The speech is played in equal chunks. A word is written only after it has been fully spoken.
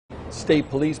State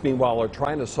police, meanwhile, are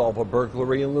trying to solve a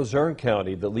burglary in Luzerne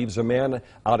County that leaves a man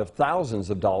out of thousands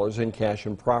of dollars in cash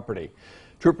and property.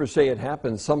 Troopers say it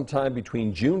happened sometime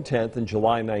between June 10th and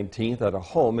July 19th at a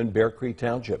home in Bear Creek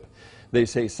Township. They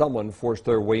say someone forced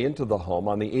their way into the home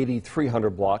on the 8300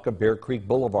 block of Bear Creek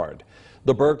Boulevard.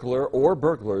 The burglar or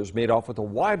burglars made off with a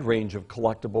wide range of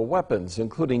collectible weapons,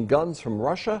 including guns from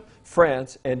Russia,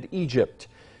 France, and Egypt.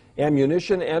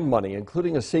 Ammunition and money,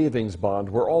 including a savings bond,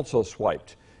 were also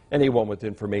swiped. Anyone with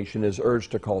information is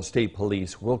urged to call State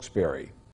Police Wilkes-Barre.